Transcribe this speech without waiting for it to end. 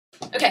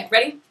Okay,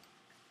 ready?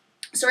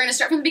 So we're going to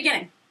start from the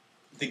beginning.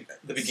 The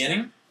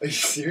beginning? Are you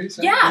serious?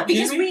 Yeah,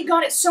 because we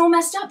got it so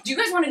messed up. Do you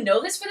guys want to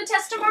know this for the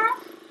test tomorrow?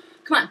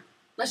 Come on,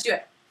 let's do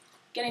it.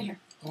 Get in here.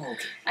 Oh,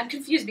 okay. I'm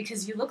confused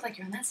because you look like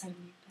you're on that side of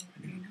me,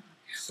 but you're not.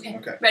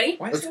 Okay, ready?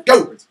 Let's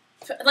go!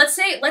 Let's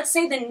say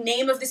the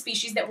name of the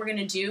species that we're going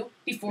to do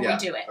before we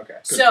do it. Okay.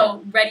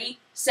 So, ready,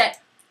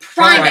 set,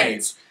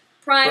 primates.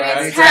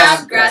 Primates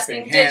have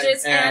grasping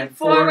digits and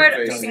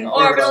forward-facing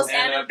orbitals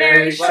and a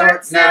very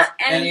short snout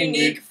and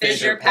unique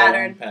fissure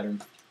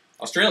pattern.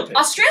 Australopiths.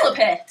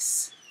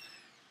 Australopiths.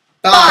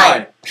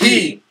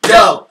 BI-PED-AL-ISM.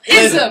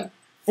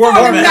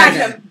 Foramen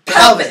Magnum.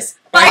 Pelvis.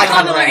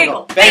 Bicondylar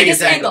angle.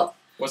 Vagus angle.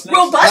 What's next?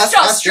 Robust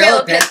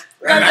Australopith.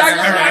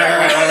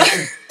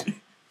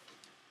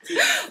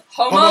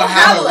 Homo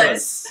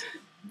Habilis.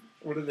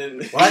 What are they?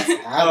 What's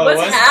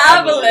What's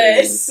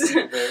Habilis?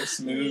 Very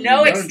smooth.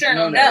 No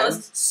external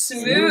nose.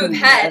 Smooth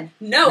head.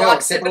 No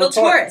Occipital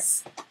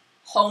Torus.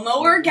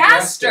 Homo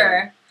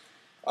Ergaster.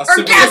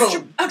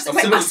 Occipital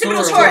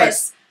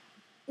Torus.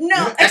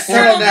 No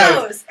external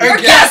nose.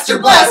 Ergaster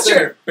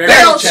blaster.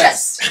 Barrel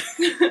chest.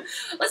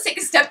 Let's take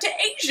a step to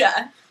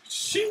Asia.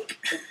 Chic.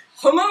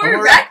 Homo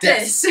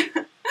Erectus.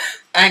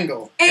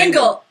 Angle.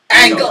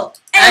 Erectus.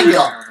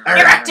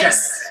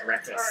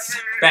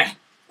 Bang.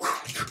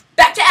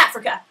 Back to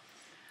Africa.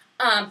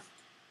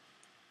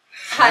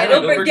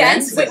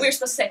 Heidelbergensis. Wait, we were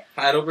supposed to say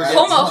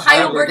Homo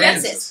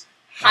Heidelbergensis.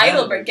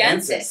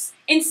 Heidelbergensis.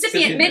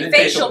 Incipient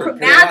midfacial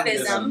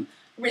prognathism.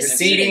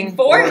 Receding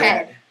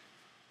forehead.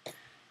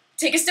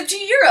 Take a step to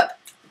Europe.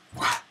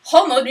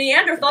 Homo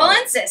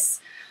Neanderthalensis.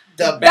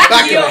 The back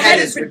of your head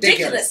is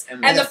ridiculous,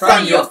 and the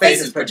front of your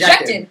face is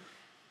projected.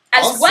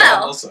 As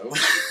well. Also.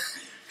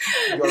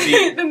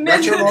 The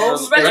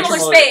retromolar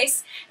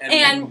space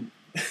and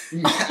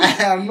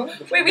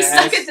wait, we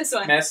stuck at this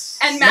one.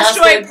 And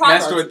mastoid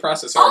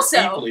process are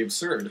equally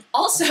absurd.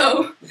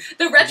 Also,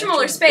 the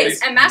retromolar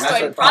space and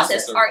mastoid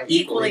process are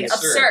equally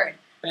absurd.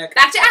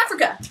 Back to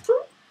Africa.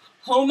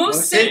 Homo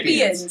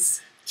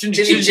sapiens.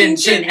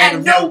 Chin,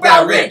 and no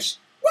brow ridge.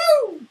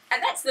 Woo!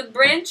 And that's the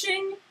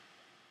branching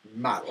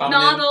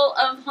model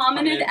of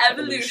hominid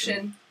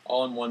evolution.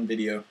 All in one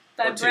video.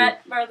 By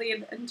Brett, Marley,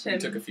 and Tim. We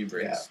took a few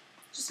breaks. Yeah.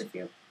 Just a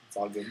few. It's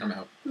all good. I'm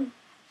out.